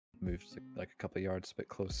moved like a couple of yards a bit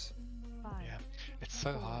close. 5, Yeah, it's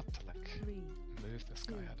so 4, hard to like 3, move this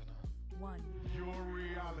guy. I don't know. 1. Your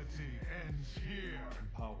reality ends here.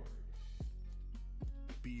 Empowered.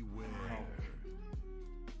 Beware.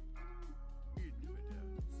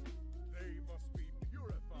 Infidels. They must be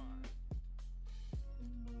purified.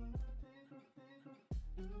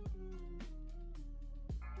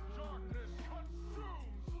 Darkness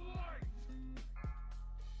consumes light.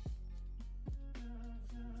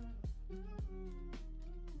 There is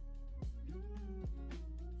no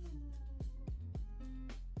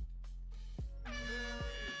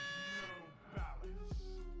balance.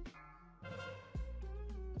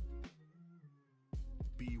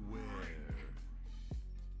 Beware.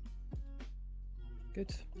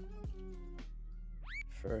 Good.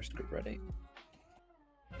 First group ready.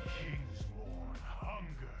 Kingsborn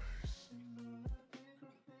hungers.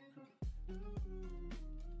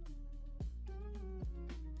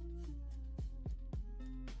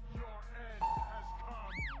 Your end has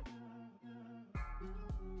come.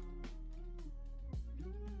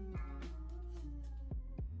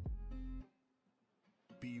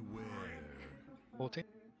 Beware. 40,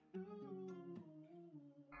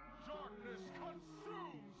 Darkness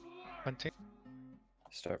consumes light. 20.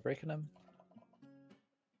 Start breaking them.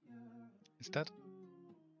 He's dead.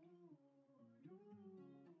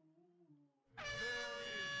 There is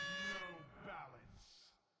no balance.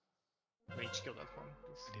 Rage kill that for me,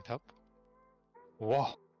 please. I need help.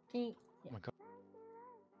 Whoa! Can you, Oh my god.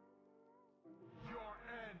 Your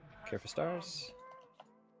end has Care for stars.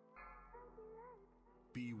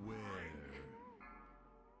 Beware.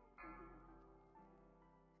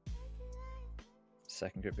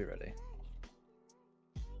 Second group be ready.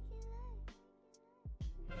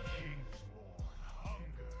 Kingsborn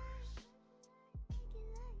hungers.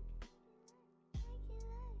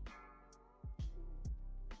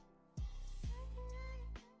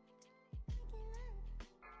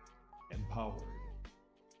 Empowered.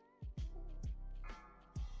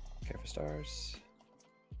 Care for stars.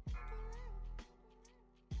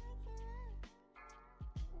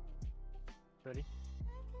 Ready?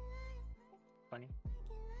 20.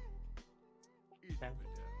 10.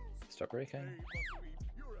 Start breaking. They must be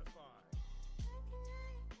purified.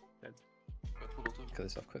 Dead. Kill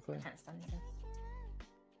this off quickly. can't stand this.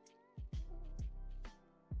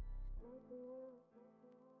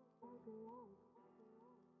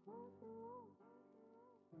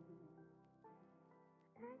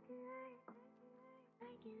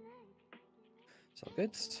 It's all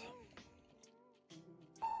good.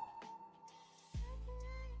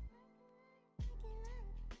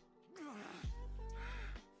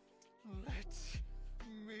 Let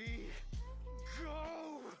me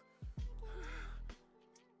go.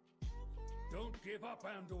 Don't give up,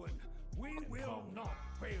 Anduin. We will not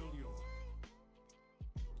fail you.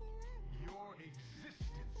 Your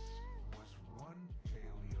existence was one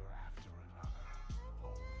failure after another,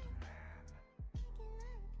 old man.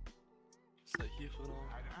 Stay here for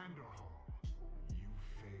now. At Anderhall, you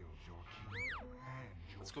failed your kingdom and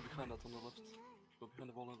your Let's go behind that on the left. Go behind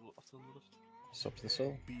the wall on the left, on the left. Stop to the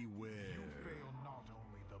soul. Beware. You fail not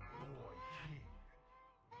only the boy king,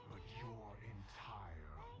 but your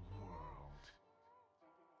entire world.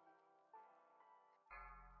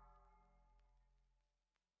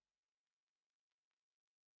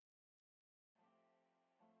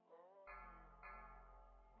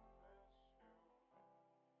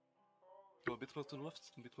 Go a bit more to the left,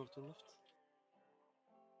 a bit more to the left.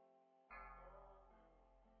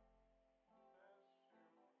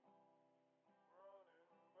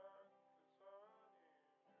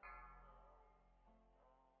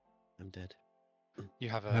 I'm dead. You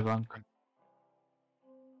have a.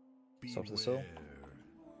 Stop to the soul.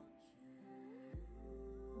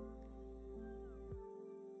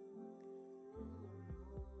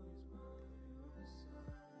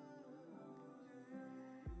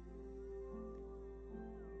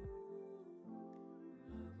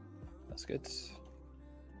 That's good.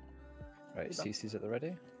 Right, CC's at the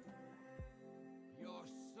ready. Your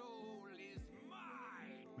soul is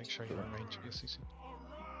mine. Make sure you're in range of your CC.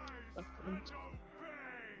 Arise and obey.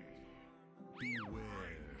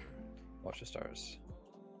 Beware. Watch the stars.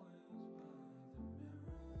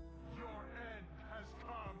 Your end has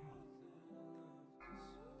come.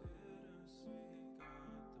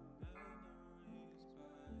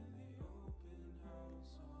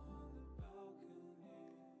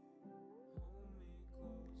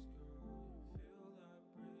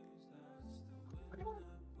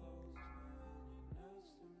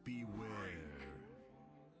 Beware.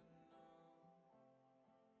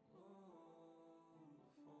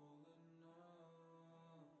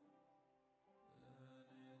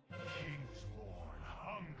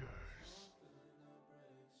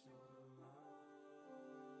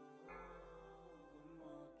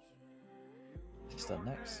 done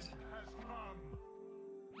next. Has come.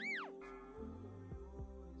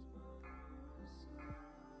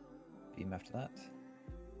 Beam after that.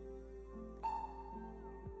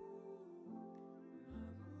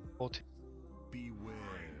 Forty. Beware.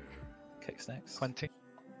 Kicks next. 20.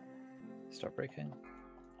 Start breaking.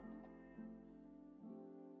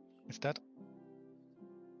 It's dead.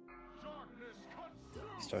 Darkness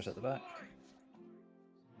consumes. Stars at the back.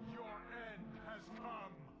 Your end has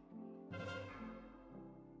come.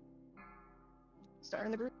 Star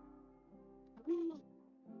in the group.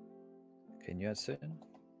 Can you add soon?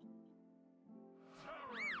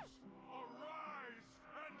 Terrors, arise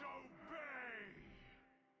and obey.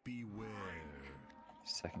 Beware.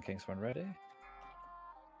 Second Kingsborn ready.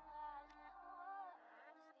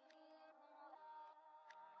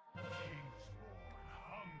 Kingsborn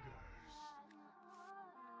hungers.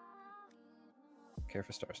 Care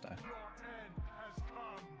for stars now. Your end has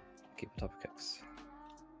come. Keep on top of kicks.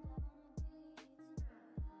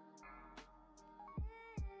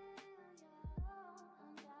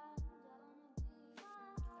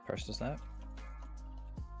 Personals now.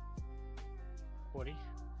 40.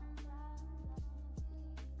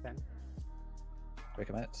 10. Break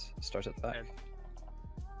them out. Stars at the back. Dead.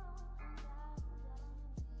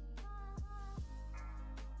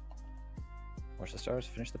 Watch the stars,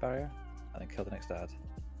 finish the barrier, and then kill the next dad.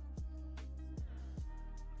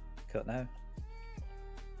 Kill it now.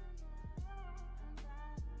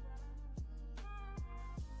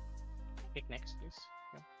 Kick next, please.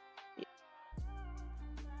 Yeah.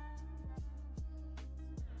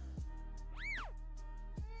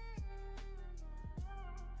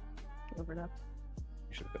 Overlap.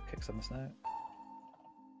 You should have got kicks on this now.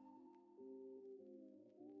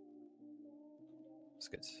 That's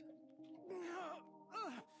good.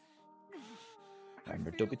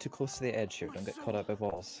 Remember, don't be too close to the edge here. Don't get caught out by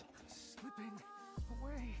walls. Slipping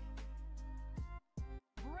away.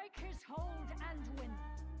 Break his hold, Anduin.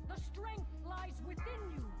 The strength lies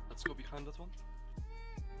within you. Let's go behind that one.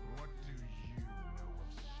 What do you know of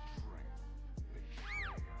strength,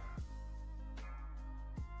 betrayer?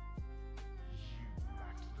 You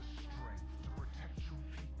lacked the strength to protect your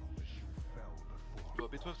people as you fell before. Go a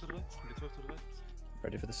bit to the right. A bit to the right.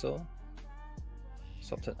 Ready for the soul?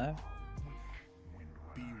 Stopped it now.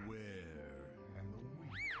 Beware, and the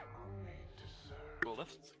weak are made to serve. Go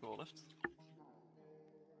left. Go left.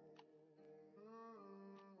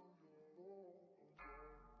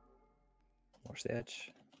 Watch the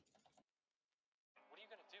edge. What are you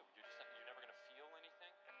gonna do? You're never gonna feel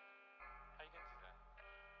anything? How are you gonna do that?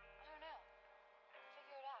 I don't know.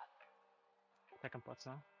 Figure it out. Second pots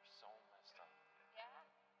now. You're so messed up. Yeah?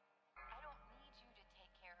 I don't need you to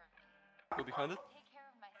take care of me. Go behind it. I take care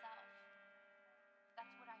of myself.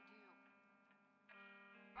 That's what I do.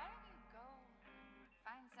 Why don't you go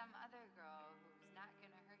find some other girl who's not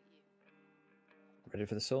gonna hurt you? Ready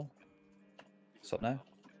for the soul? Stop now.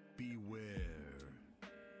 Beware.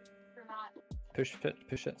 You're not. Push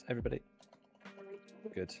it, everybody.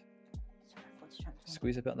 Good.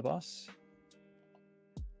 Squeeze a bit on the boss.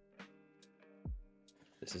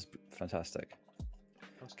 This is fantastic.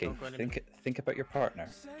 Okay, Don't go anywhere. think about your partner.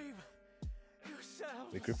 Save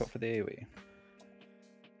yourself. We group up for the AoE.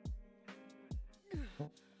 Oh,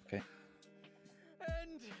 okay.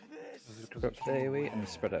 End this. Group up for the AoE and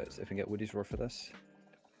spread out. So if we can get Woody's Roar for this.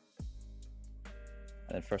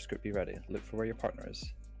 And then first group, be ready. Look for where your partner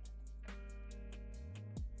is.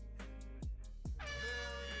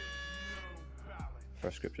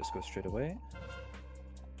 First group just goes straight away.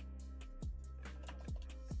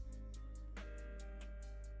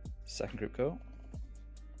 Second group go.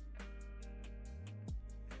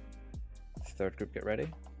 Third group get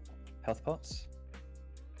ready. Health pots.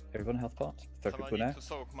 Everyone health pot. Third group go now.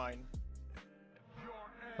 soak mine.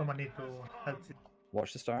 Someone need to help it.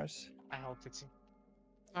 Watch the stars. I hold Fitzy.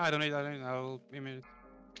 I don't need. I'll be a minute.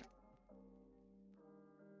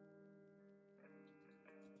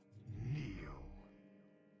 Kneel.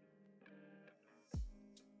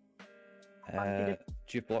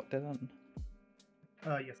 Do you block that on?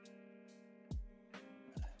 Yes.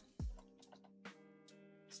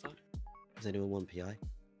 Start. Does anyone want PI?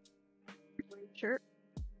 Sure.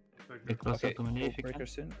 Get closer Okay, to melee if you breaker can.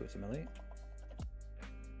 soon. Go to melee.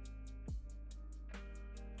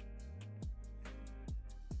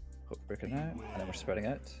 Hook breaker now, and then we're spreading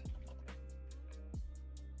out.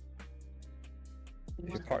 If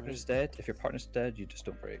your partner's dead, you just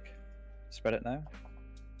don't break. Spread it now.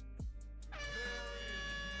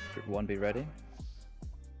 Group 1 be ready.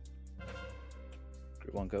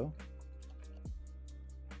 Group 1 go.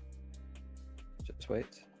 Just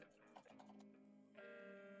wait.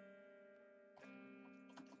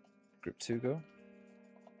 Group 2 go.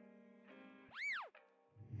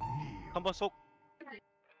 Combo soak.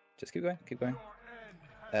 Just keep going, keep going.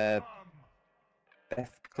 Beth,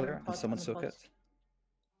 clear, and someone soak it.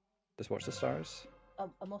 Just watch the stars.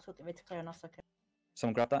 I'm also getting ready to clear and I'll soak it.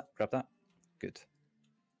 Someone grab that, grab that. Good.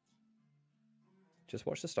 Just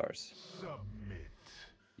watch the stars. Submit.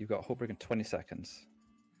 You've got Hoperig in 20 seconds.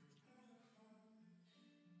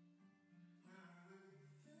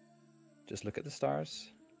 Just look at the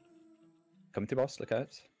stars. Come to boss, look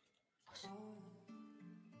out.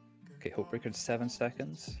 Okay, Hopebreaker in 7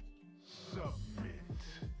 seconds. Submit.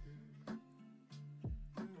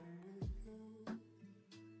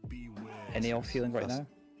 Beware. Any off healing right now?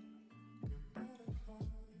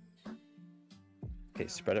 Okay,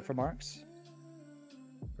 spread it for marks.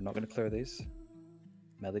 We're not going to clear these.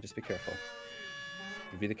 Melee, just be careful.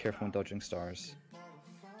 Be really careful when dodging stars.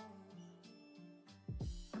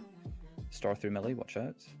 Star through melee, watch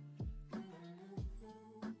out.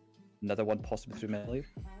 Another one possibly through melee.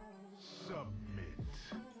 Submit.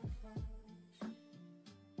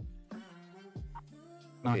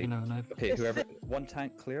 Okay, No. okay, whoever. One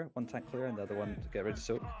tank clear, and the other one to get rid of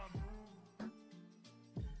soak.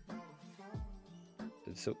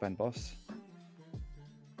 Did soak behind boss.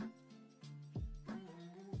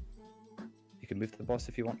 You can move to the boss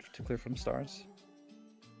if you want to clear from stars.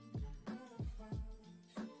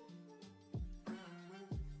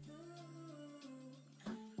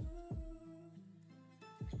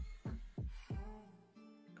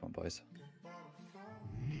 Come on, boys.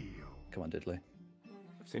 Come on, Diddley.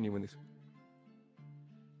 I've seen you win this.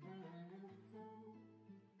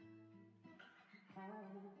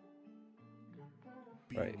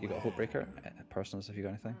 Right, you got a Hopebreaker. Personals, if you got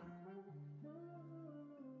anything.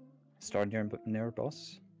 Star near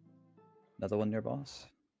boss. Another one near boss.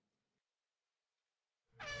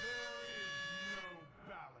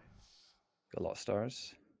 Got a lot of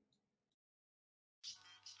stars.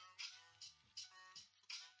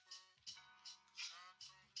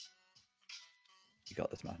 You got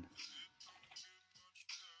this, man.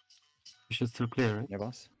 You should still clear, right? Near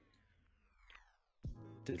boss.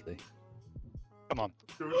 Diddley. Come on.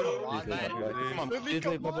 Come on,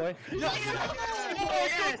 Diddley, my boy.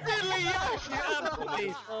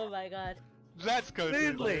 Oh my god. Let's go,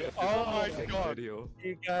 Diddley. Oh my god. You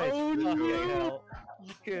guys, fucking hell.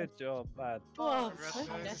 Good job, man. Oh,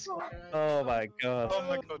 Oh my god. Oh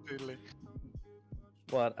my god, Diddley.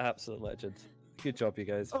 What an absolute legend. Good job, you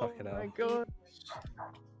guys. Fucking hell. god.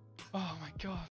 Oh my god.